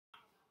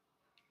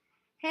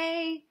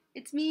Hey,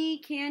 it's me,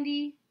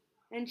 Candy,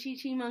 and Chi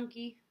Chi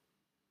Monkey.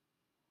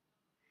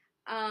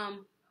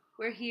 Um,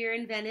 we're here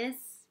in Venice.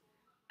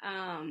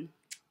 Um,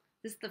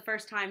 this is the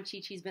first time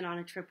Chi Chi's been on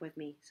a trip with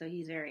me, so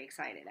he's very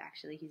excited.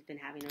 Actually, he's been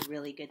having a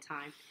really good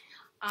time.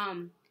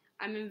 Um,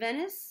 I'm in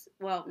Venice.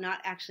 Well, not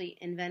actually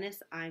in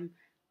Venice. I'm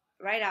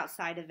right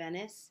outside of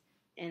Venice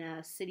in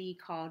a city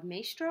called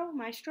Maestro,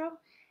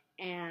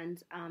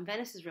 and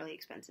Venice is really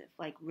expensive,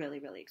 like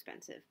really, really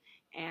expensive.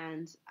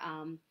 And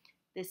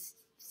this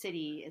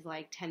city is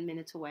like 10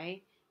 minutes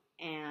away,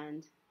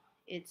 and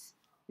it's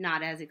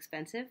not as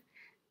expensive.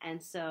 And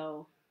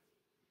so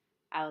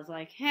I was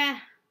like,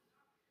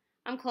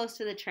 I'm close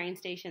to the train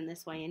station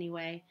this way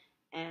anyway,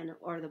 and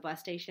or the bus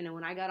station. And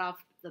when I got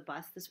off the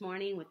bus this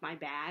morning with my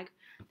bag,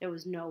 there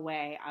was no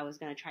way I was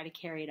going to try to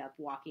carry it up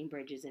walking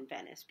bridges in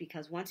Venice,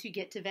 because once you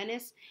get to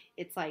Venice,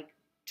 it's like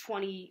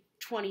 20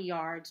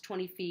 yards,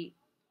 20 feet,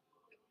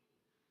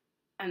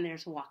 and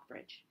there's a walk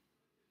bridge.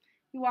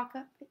 You walk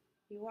up it,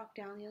 you walk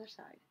down the other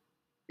side.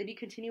 Then you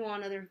continue on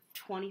another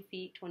 20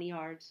 feet, 20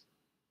 yards,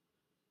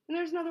 and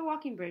there's another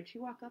walking bridge.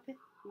 You walk up it,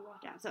 you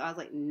walk down. So I was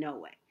like, no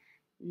way,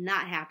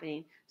 not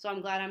happening. So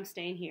I'm glad I'm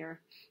staying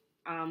here.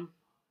 Um,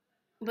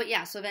 but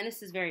yeah, so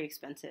Venice is very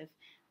expensive.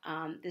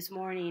 This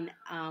morning,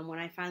 when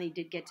I finally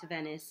did get to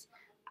Venice,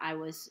 I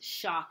was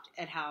shocked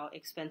at how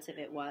expensive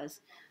it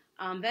was.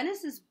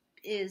 Venice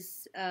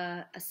is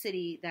a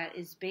city that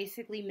is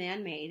basically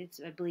man-made.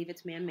 I believe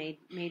it's man-made,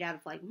 made out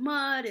of like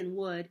mud and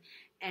wood,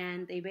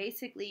 and they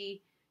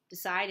basically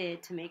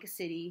decided to make a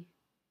city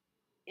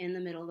in the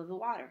middle of the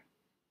water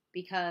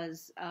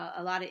because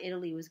a lot of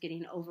Italy was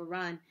getting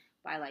overrun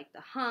by like the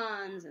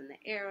Huns and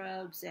the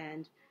Arabs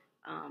and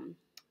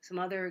some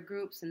other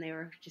groups, and they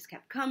were just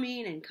kept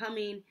coming and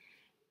coming,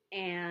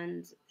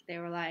 and they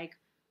were like,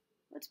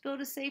 let's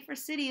build a safer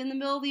city in the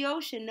middle of the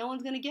ocean. No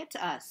one's going to get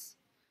to us.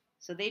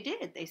 So they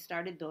did. They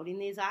started building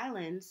these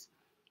islands,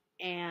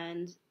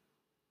 and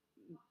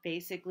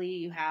basically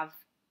you have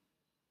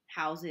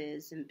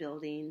houses and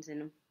buildings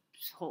and a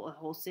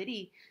whole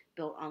city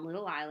built on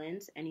little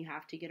islands, and you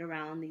have to get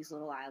around these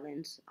little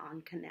islands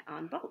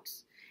on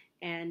boats.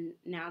 And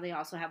now they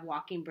also have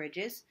walking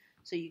bridges,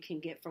 so you can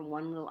get from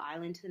one little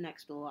island to the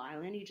next little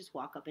island. You just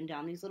walk up and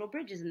down these little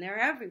bridges, and they're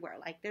everywhere.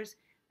 Like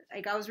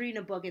I was reading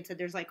a book, it said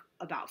there's like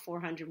about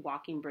 400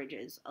 walking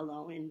bridges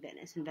alone in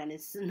Venice, and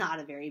Venice is not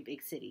a very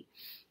big city,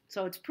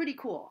 so it's pretty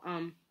cool.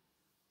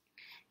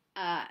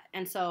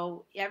 And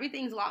so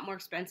everything's a lot more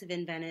expensive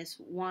in Venice.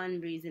 One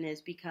reason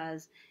is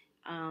because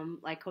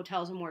like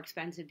hotels are more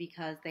expensive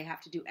because they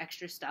have to do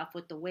extra stuff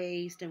with the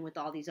waste and with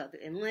all these other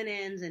and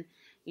linens, and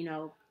you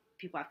know,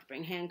 people have to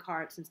bring hand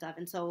carts and stuff.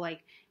 And so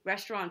like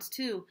restaurants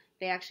too,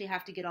 they actually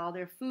have to get all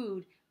their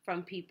food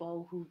from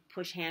people who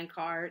push hand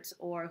carts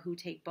or who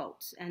take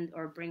boats and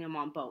or bring them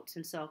on boats.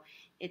 And so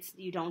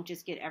you don't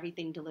just get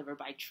everything delivered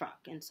by truck,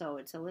 and so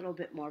it's a little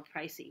bit more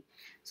pricey.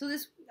 So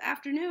this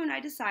afternoon I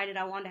decided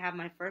I wanted to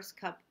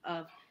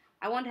have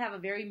I wanted to have a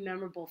very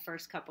memorable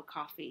first cup of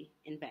coffee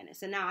in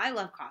Venice. And now I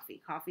love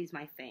coffee. Coffee's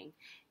my thing.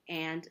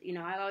 And, you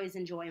know, I always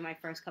enjoy my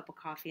first cup of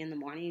coffee in the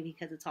morning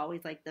because it's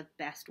always like the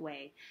best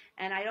way.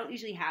 And I don't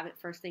usually have it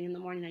first thing in the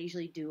morning. I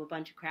usually do a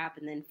bunch of crap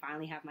and then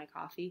finally have my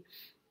coffee.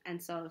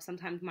 And so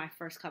sometimes my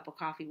first cup of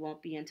coffee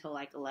won't be until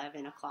like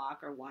 11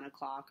 o'clock or 1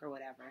 o'clock or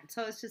whatever. And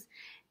so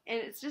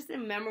it's just a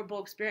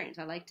memorable experience.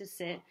 I like to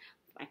sit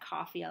with my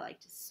coffee. I like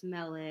to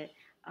smell it.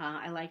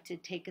 I like to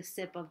take a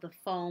sip of the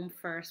foam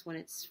first when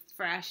it's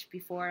fresh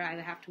before I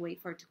have to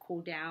wait for it to cool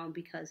down,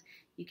 because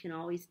you can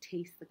always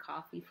taste the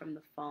coffee from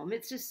the foam.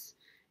 It's just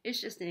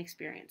an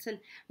experience. And,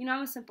 you know,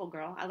 I'm a simple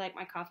girl. I like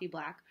my coffee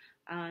black.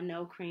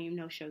 No cream,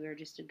 no sugar,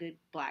 just a good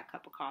black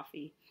cup of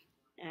coffee.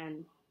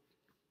 And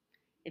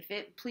if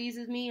it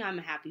pleases me, I'm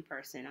a happy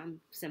person.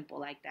 I'm simple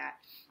like that.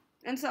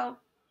 And so,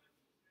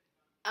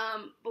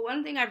 but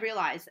one thing I've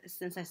realized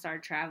since I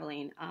started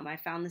traveling, I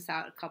found this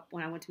out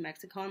when I went to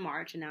Mexico in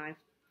March, and now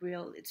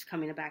it's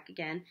coming back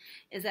again,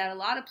 is that a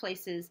lot of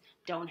places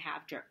don't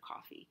have drip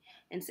coffee.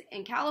 And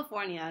in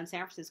California and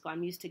San Francisco,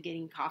 I'm used to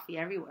getting coffee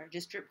everywhere,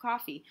 just drip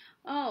coffee.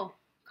 Oh,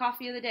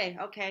 coffee of the day.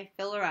 Okay,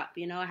 fill her up.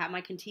 You know, I have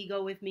my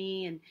Contigo with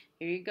me, and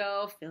here you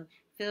go.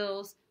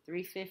 Fills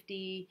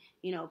 $3.50.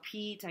 You know,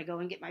 Pete's. I go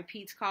and get my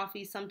Pete's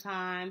coffee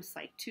sometimes,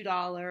 like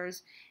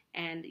 $2.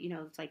 And, you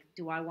know, it's like,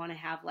 do I want to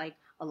have like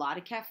a lot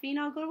of caffeine?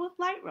 I'll go with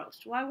light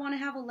roast. Do I want to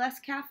have a less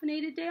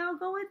caffeinated day? I'll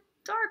go with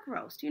dark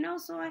roast, you know?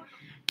 So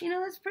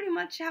that's pretty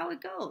much how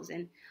it goes.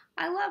 And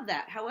I love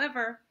that.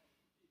 However,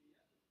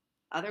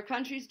 other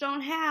countries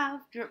don't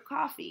have drip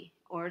coffee,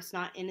 or it's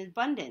not in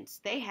abundance.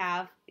 They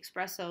have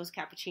espressos,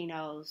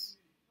 cappuccinos,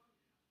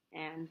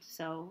 and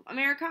so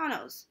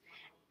Americanos.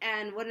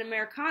 And what an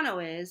Americano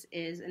is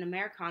an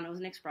Americano is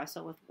an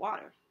espresso with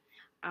water.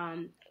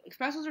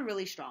 Espressos are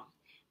really strong.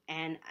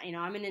 And, you know,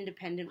 I'm an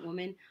independent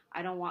woman.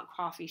 I don't want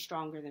coffee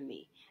stronger than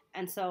me.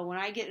 And so when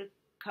I get a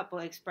cup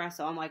of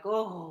espresso, I'm like,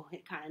 oh,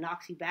 it kind of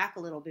knocks you back a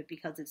little bit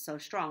because it's so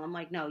strong. I'm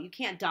like, no, you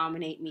can't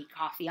dominate me,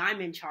 coffee.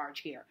 I'm in charge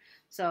here.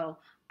 So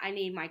I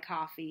need my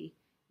coffee,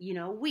 you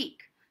know, weak.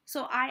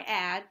 So I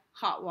add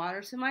hot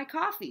water to my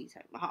coffee.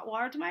 Hot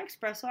water to my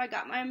espresso. I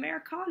got my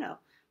Americano.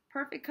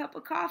 Perfect cup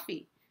of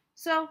coffee.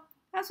 So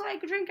that's what I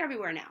could drink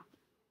everywhere now.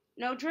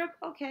 No drip?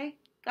 Okay.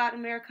 Got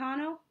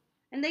Americano.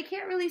 And they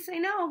can't really say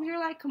no. You're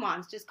like, come on,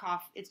 it's just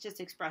coffee. It's just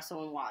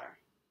espresso and water.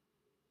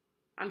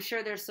 I'm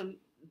sure there's some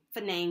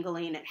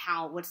finagling at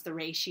what's the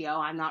ratio.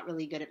 I'm not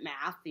really good at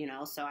math,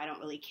 so I don't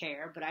really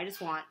care. But I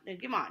just want,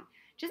 come on,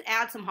 just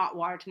add some hot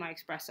water to my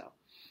espresso.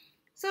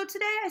 So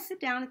today I sit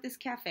down at this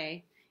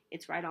cafe.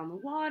 It's right on the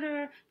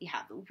water. You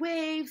have the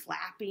waves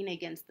lapping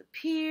against the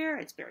pier.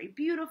 It's very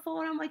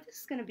beautiful. And I'm like, this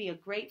is going to be a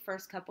great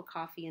first cup of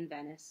coffee in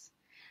Venice.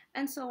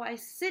 And so I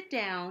sit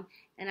down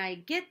and I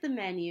get the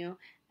menu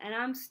and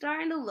I'm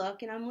starting to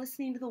look and I'm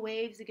listening to the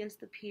waves against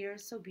the pier.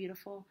 It's so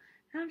beautiful.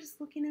 And I'm just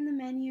looking in the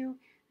menu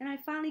and I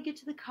finally get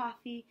to the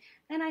coffee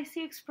and I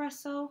see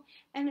espresso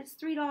and it's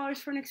 $3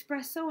 for an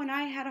espresso and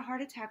I had a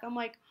heart attack. I'm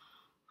like,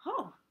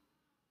 oh,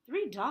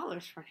 $3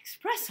 for an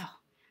espresso.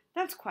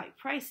 That's quite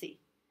pricey.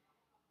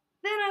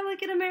 Then I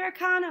look at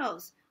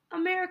Americanos.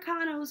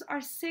 Americanos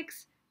are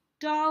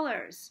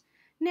 $6.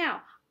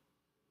 Now,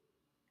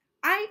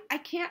 I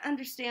can't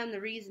understand the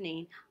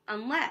reasoning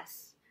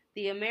unless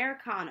the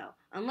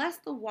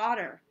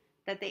water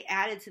that they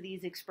added to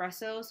these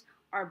espressos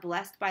are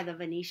blessed by the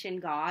Venetian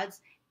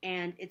gods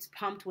and it's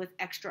pumped with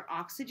extra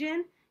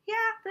oxygen. Yeah,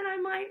 then I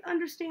might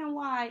understand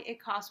why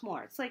it costs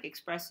more. It's like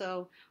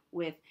espresso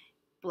with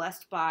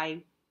blessed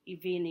by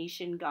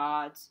Venetian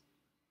gods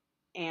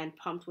and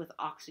pumped with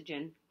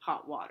oxygen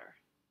hot water.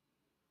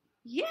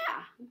 Yeah,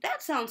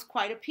 that sounds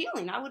quite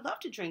appealing. I would love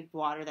to drink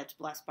water that's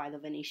blessed by the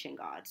Venetian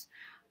gods.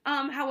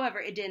 However,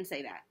 it didn't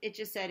say that. It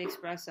just said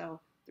espresso,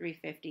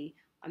 $3.50,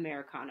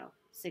 Americano,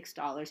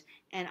 $6.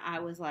 And I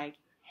was like,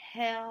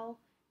 hell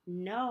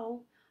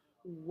no.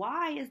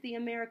 Why is the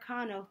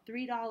Americano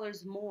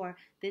 $3 more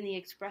than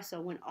the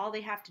espresso when all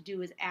they have to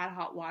do is add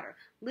hot water?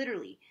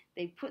 Literally,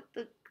 they put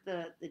the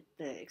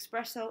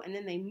espresso and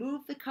then they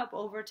move the cup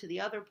over to the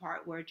other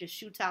part where it just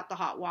shoots out the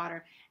hot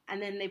water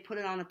and then they put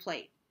it on a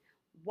plate.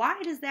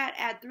 Why does that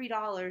add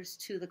 $3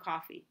 to the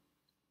coffee?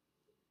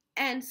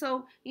 And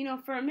so,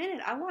 for a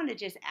minute, I wanted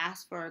to just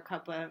ask for a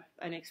cup of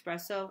an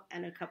espresso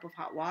and a cup of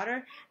hot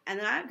water. And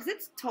then because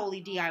it's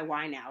totally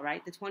DIY now,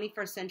 right? The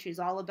 21st century is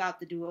all about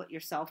the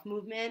do-it-yourself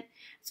movement.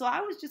 So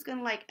I was just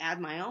going to add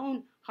my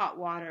own hot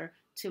water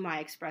to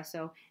my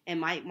espresso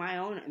and my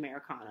own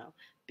Americano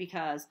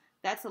because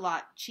that's a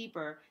lot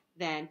cheaper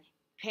than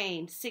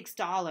paying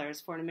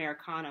 $6 for an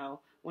Americano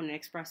when an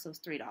espresso is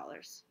 $3.